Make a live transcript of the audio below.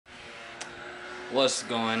What's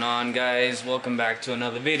going on, guys? Welcome back to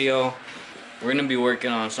another video. We're gonna be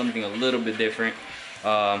working on something a little bit different.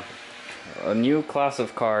 A new class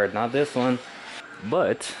of car, not this one,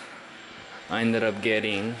 but I ended up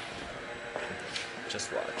getting,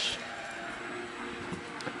 just watch,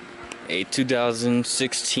 a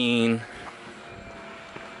 2016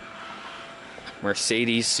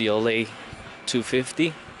 Mercedes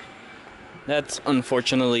CLA250 that's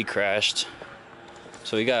unfortunately crashed.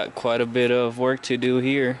 So we got quite a bit of work to do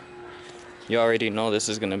here. You already know this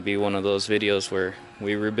is gonna be one of those videos where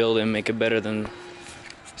we rebuild and make it better than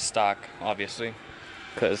stock, obviously,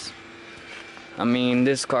 because I mean,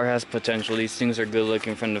 this car has potential. These things are good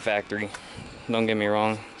looking from the factory, don't get me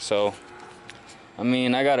wrong. So I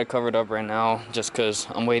mean, I got it covered up right now just because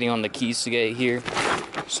I'm waiting on the keys to get here.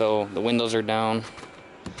 So the windows are down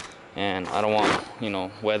and I don't want, you know,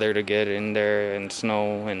 weather to get in there and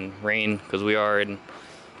snow and rain, because we are in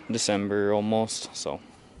December almost. So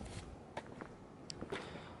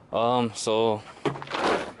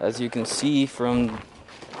as you can see from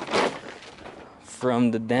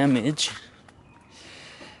the damage,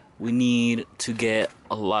 we need to get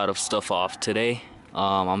a lot of stuff off today.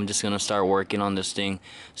 I'm just gonna start working on this thing,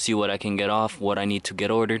 see what I can get off, what I need to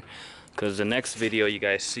get ordered, because the next video you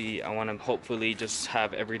guys see, I want to hopefully just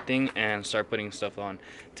have everything and start putting stuff on.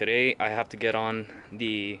 Today I have to get on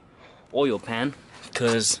the oil pan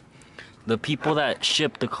because the people that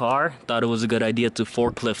shipped the car thought it was a good idea to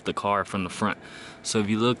forklift the car from the front. So if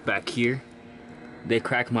you look back here, they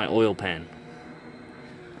cracked my oil pan.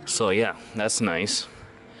 So yeah, that's nice.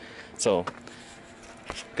 So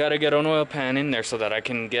gotta get an oil pan in there so that I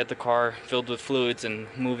can get the car filled with fluids and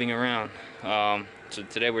moving around. So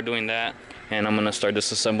today we're doing that, and I'm gonna start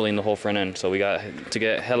disassembling the whole front end. So we got to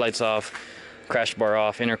get headlights off, crash bar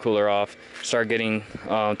off, intercooler off, start getting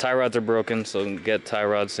tie rods are broken, so get tie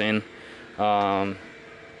rods in. After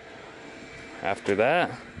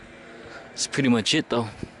that, that's pretty much it though.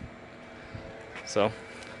 So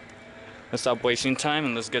let's stop wasting time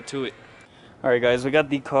and let's get to it. Alright guys, we got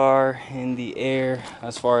the car in the air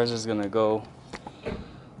as far as it's gonna go,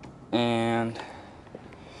 and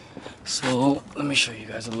so let me show you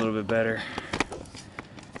guys a little bit better.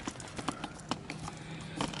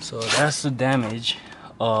 So that's the damage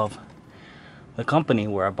of the company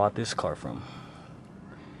where I bought this car from.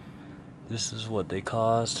 This is what they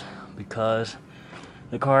caused because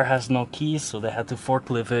the car has no keys, so they had to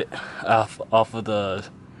forklift it off of the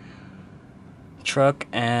truck,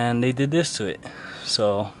 and they did this to it.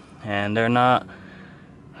 So, and they're not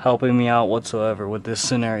helping me out whatsoever with this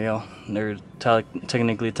scenario. They're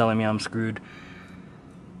technically telling me I'm screwed.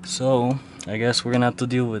 So I guess we're gonna have to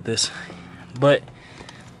deal with this, but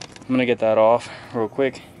I'm gonna get that off real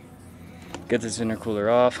quick, get this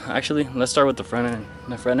intercooler off. Actually, let's start with the front end.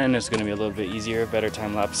 The front end is gonna be a little bit easier, better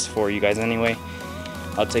time lapse for you guys anyway.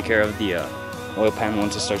 I'll take care of the oil pan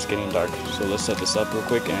once it starts getting dark. So let's set this up real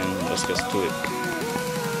quick and let's get to it.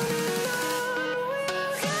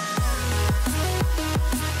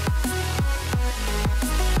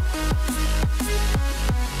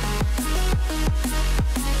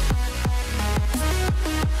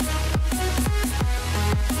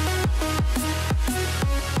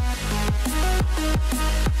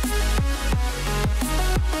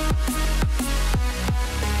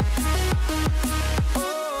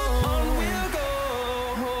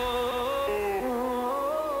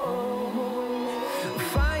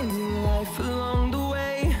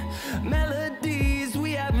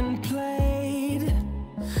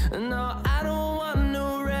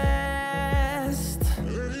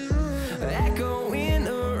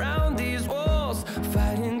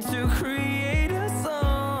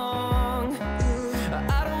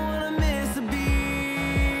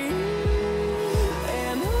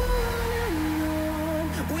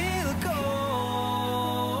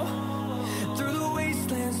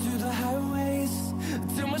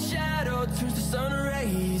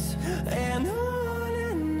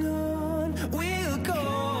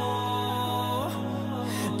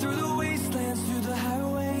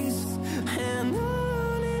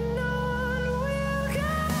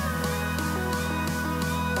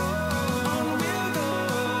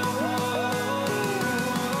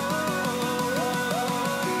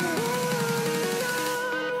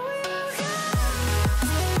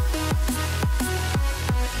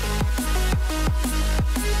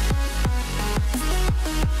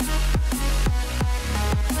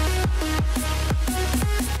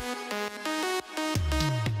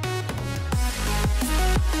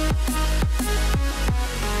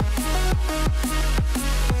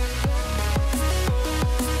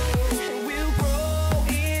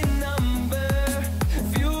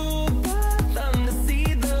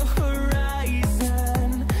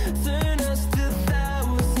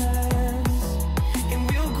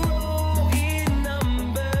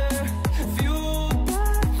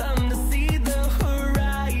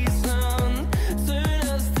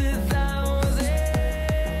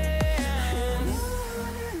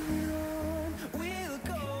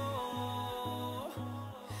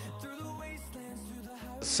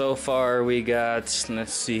 So far we got,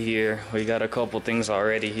 let's see here, we got a couple things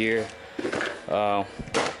already here. We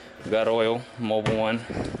got oil, Mobile One.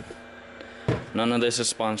 None of this is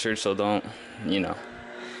sponsored, so don't, you know.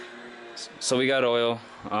 So we got oil,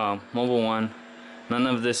 Mobile One. None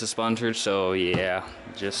of this is sponsored, so yeah,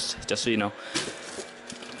 just so you know.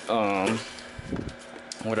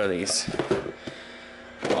 What are these?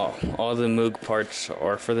 Oh, all the Moog parts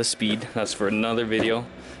are for the speed. That's for another video.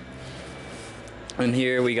 And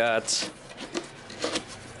here we got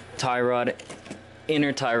tie rod,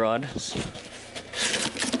 inner tie rod. So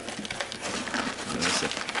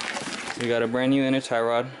we got a brand new inner tie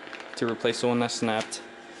rod to replace the one that snapped.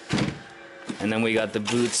 And then we got the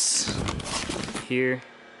boots here.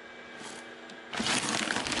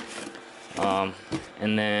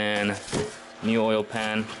 And then new oil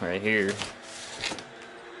pan right here.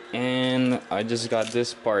 And I just got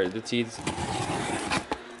this part, the teeth.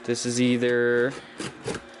 This is either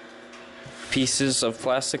pieces of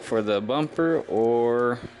plastic for the bumper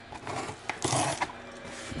or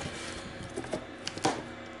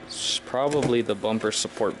probably the bumper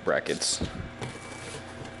support brackets.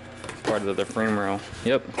 Part of the frame rail.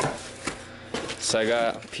 Yep. So I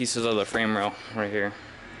got pieces of the frame rail right here.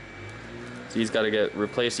 These got to get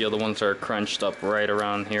replaced. The other ones are crunched up right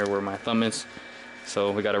around here where my thumb is.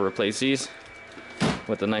 So we got to replace these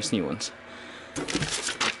with the nice new ones.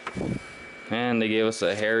 And they gave us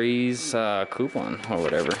a Harry's coupon or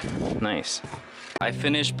whatever. Nice. I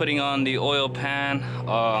finished putting on the oil pan.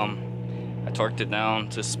 I torqued it down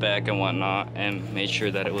to spec and whatnot and made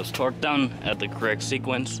sure that it was torqued down at the correct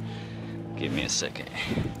sequence. Give me a second.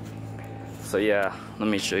 So yeah, let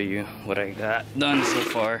me show you what I got done so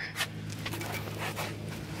far.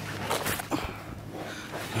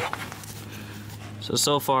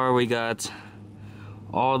 So far we got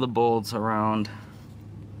all the bolts around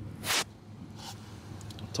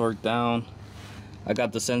torqued down. I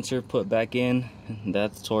got the sensor put back in,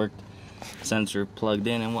 that's torqued, sensor plugged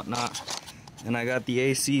in and whatnot. And I got the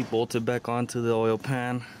AC bolted back onto the oil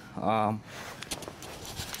pan. Now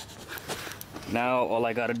all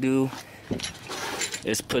I gotta do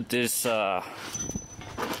is put this like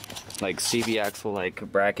CV axle like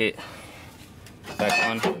bracket back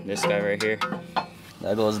on, this guy right here.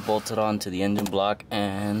 That goes bolted onto the engine block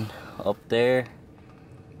and up there.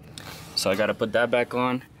 So I gotta put that back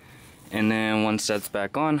on, and then once that's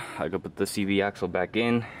back on, I gotta put the CV axle back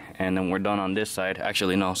in, and then we're done on this side.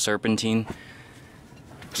 Actually no, serpentine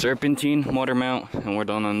motor mount, and we're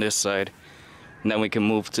done on this side. And then we can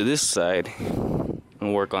move to this side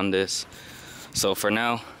and work on this. So for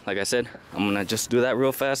now, like I said, I'm gonna just do that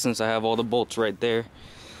real fast since I have all the bolts right there,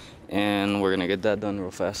 and we're gonna get that done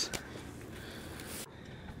real fast.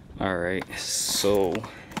 Alright, so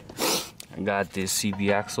I got this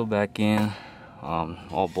CV axle back in,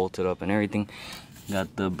 all bolted up and everything.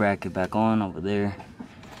 Got the bracket back on over there,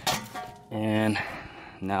 and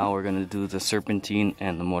now we're gonna do the serpentine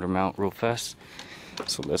and the motor mount real fast.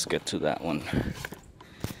 So let's get to that one.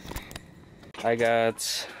 I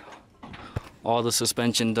got all the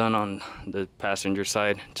suspension done on the passenger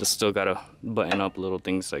side. Just still gotta button up little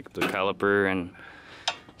things like the caliper and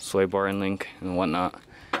sway bar and link and whatnot.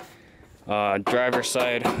 Driver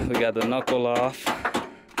side, we got the knuckle off.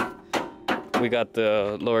 We got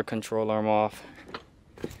the lower control arm off.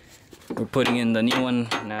 We're putting in the new one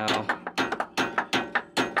now.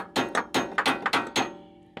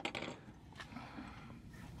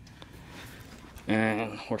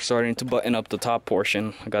 And we're starting to button up the top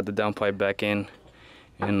portion. I got the downpipe back in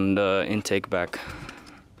and the intake back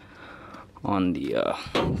on the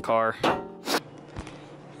car.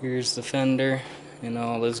 Here's the fender in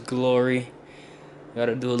all its glory.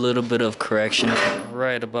 Gotta do a little bit of correction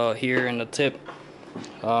right about here in the tip.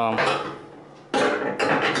 I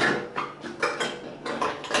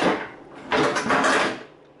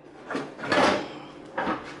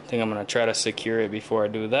think I'm gonna try to secure it before I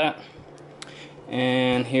do that.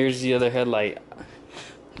 And here's the other headlight.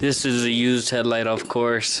 This is a used headlight, of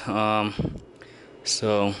course.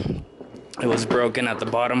 So it was broken at the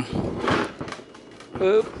bottom.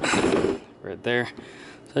 Oop. Right there.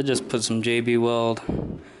 So I just put some JB weld.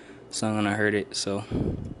 It's not gonna hurt it. So,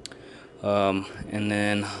 and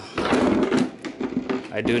then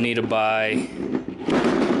I do need to buy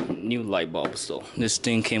new light bulbs though. This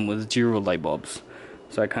thing came with 0 light bulbs.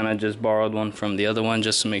 So I kind of just borrowed one from the other one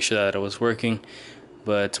just to make sure that it was working.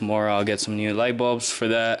 But tomorrow I'll get some new light bulbs for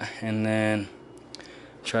that, and then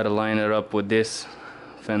try to line it up with this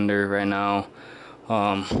fender right now.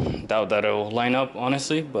 Doubt that it will line up,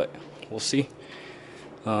 honestly, but we'll see.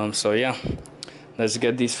 So yeah, let's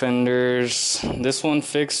get these fenders, this one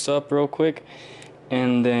fixed up real quick,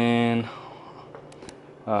 and then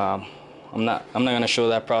I'm not gonna show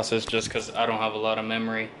that process just because I don't have a lot of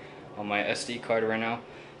memory on my SD card right now.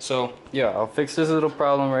 So yeah, I'll fix this little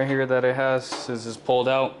problem right here that it has. This is pulled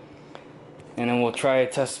out, and then we'll try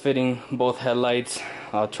test fitting both headlights.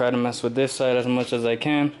 I'll try to mess with this side as much as I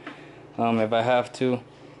can, if I have to,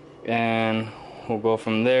 and we'll go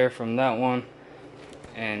from there, from that one.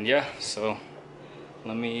 And yeah, so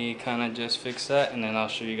let me kind of just fix that, and then I'll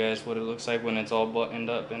show you guys what it looks like when it's all buttoned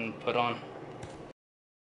up and put on.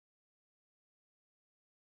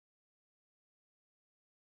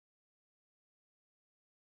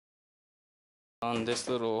 On this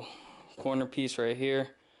little corner piece right here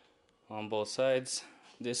on both sides,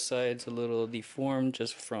 this side's a little deformed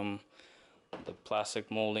just from the plastic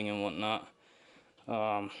molding and whatnot.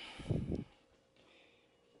 But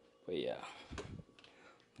yeah,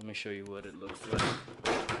 let me show you what it looks like.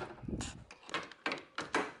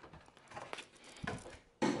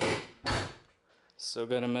 Still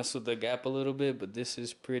gotta mess with the gap a little bit, but this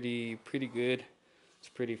is pretty good. It's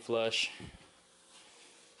pretty flush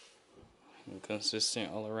and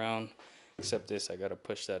consistent all around, except this, I gotta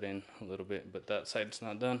push that in a little bit, but that side's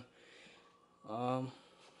not done.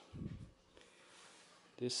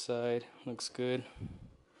 This side looks good,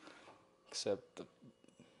 except the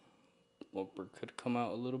bumper could come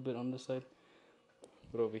out a little bit on this side,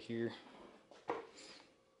 but over here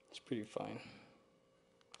it's pretty fine.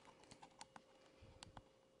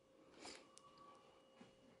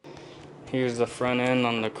 Here's the front end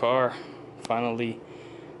on the car, finally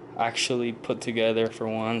actually put together for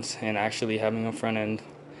once, and actually having a front end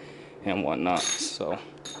and whatnot. So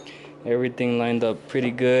everything lined up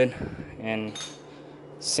pretty good, and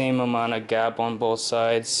same amount of gap on both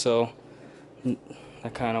sides, so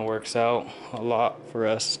that kind of works out a lot for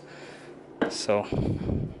us. So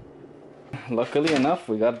luckily enough,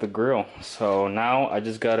 we got the grill, so now I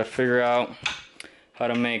just gotta figure out how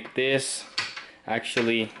to make this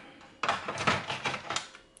actually,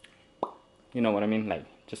 you know what I mean, like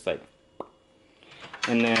just like.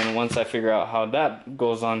 And then once I figure out how that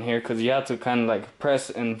goes on here, because you have to kind of like press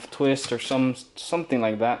and twist or something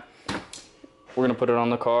like that, we're gonna put it on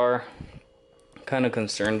the car. Kind of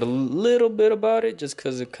concerned a little bit about it, just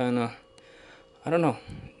because it kind of, I don't know,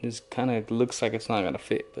 it kind of looks like it's not gonna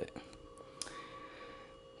fit, but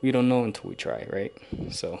we don't know until we try, right?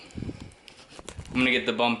 So I'm gonna get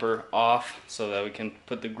the bumper off so that we can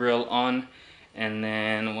put the grill on, and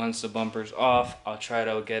then once the bumper's off, I'll try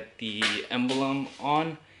to get the emblem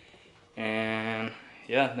on, and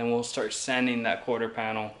yeah, then we'll start sanding that quarter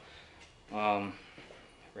panel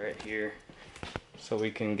right here, so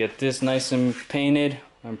we can get this nice and painted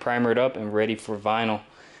and primered up and ready for vinyl.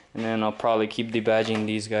 And then I'll probably keep debadging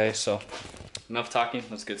these guys. So enough talking,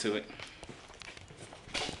 let's get to it.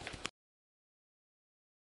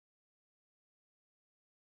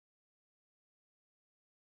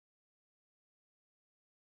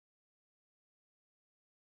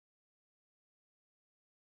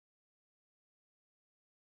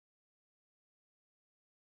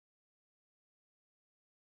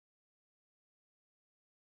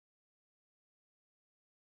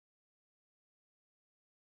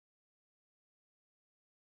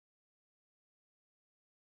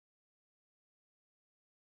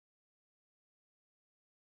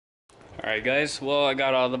 Alright guys, well, I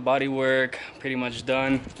got all the body work pretty much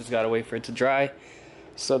done. Just gotta wait for it to dry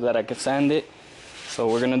so that I can sand it. So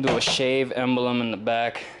we're gonna do a shave emblem in the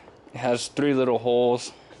back. It has 3 little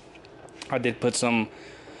holes. I did put some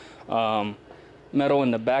metal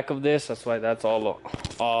in the back of this, that's why that's all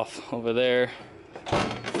off over there.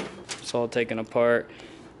 It's all taken apart.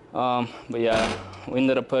 But yeah, we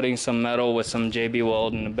ended up putting some metal with some JB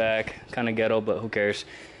weld in the back. Kind of ghetto, but who cares?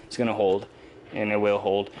 It's gonna hold, and it will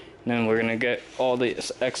hold. And then we're gonna get all the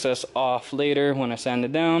excess off later when I sand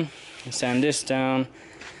it down. I sand this down.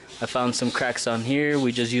 I found some cracks on here.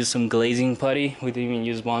 We just used some glazing putty. We didn't even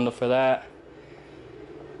use Bondo for that.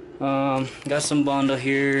 Got some Bondo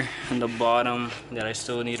here in the bottom that I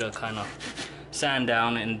still need to kind of sand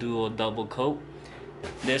down and do a double coat.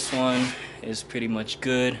 This one is pretty much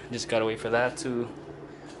good. Just gotta wait for that to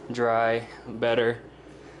dry better.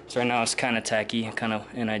 So right now it's kind of tacky,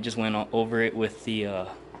 and I just went over it with the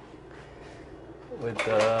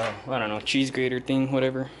I don't know, cheese grater thing,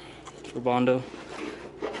 whatever, for Bondo.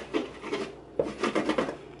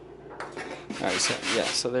 Alright, so yeah,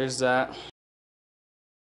 so there's that.